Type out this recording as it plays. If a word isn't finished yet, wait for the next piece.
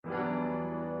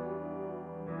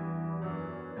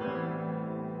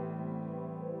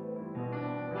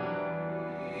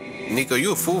Nico,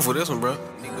 you a fool for this one, bro.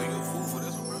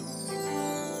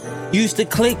 Used to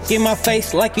click in my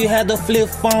face like you had a flip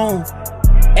phone.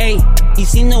 Ayy, you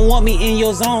seem to want me in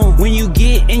your zone. When you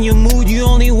get in your mood, you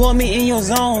only want me in your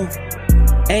zone.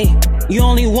 Ayy, you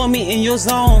only want me in your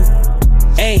zone.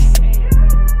 Ayy,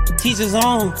 teacher's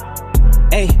on.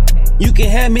 Ayy, you can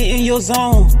have me in your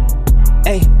zone.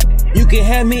 Ayy, you can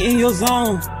have me in your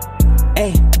zone.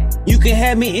 Ayy, you can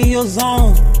have me in your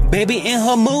zone. Baby in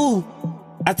her mood,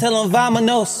 I tell him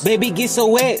vamonos. Baby get so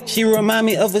wet, she remind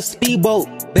me of a speedboat.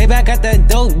 Baby, I got that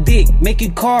dope dick, make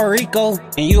you call Rico.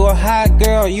 And you a hot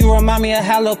girl, you remind me of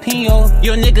jalapeno.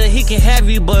 Your nigga, he can have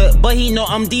you, but he know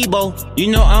I'm Debo.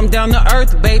 You know I'm down to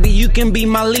earth, baby, you can be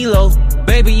my Lilo.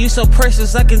 Baby, you so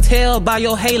precious, I can tell by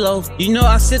your halo. You know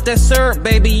I sip that syrup,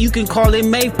 baby, you can call it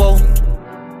maple.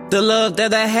 The love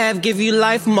that I have give you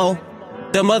life more.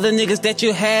 Them other niggas that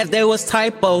you have, they was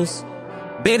typos.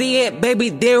 Better yet, baby,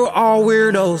 they were all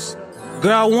weirdos.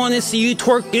 Girl, I wanna see you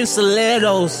twerk in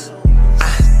stilettos.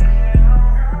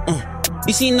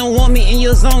 You seem to want me in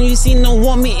your zone, you seem to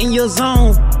want me in your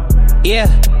zone. Yeah,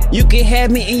 you can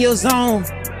have me in your zone.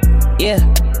 Yeah,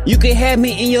 you can have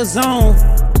me in your zone.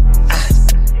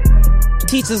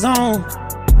 Teacher's on.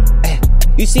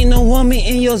 You seem to want me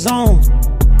in your zone.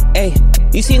 Ay,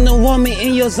 you seem to want me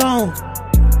in your zone.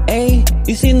 Ay,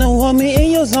 you seem to want me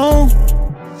in your zone.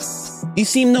 You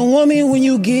seem to want me when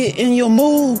you get in your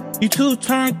mood. You too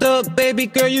turned up, baby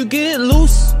girl, you get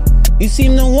loose. You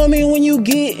seem to want me when you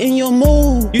get in your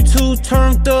mood. You too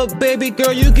turned up, baby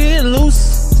girl, you get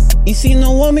loose. You seem to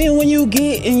want me when you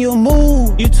get in your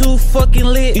mood. You too fucking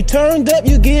lit. You turned up,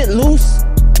 you get loose.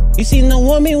 You seem to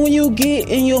want me when you get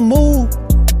in your mood.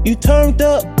 You turned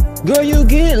up, girl, you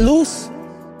get loose.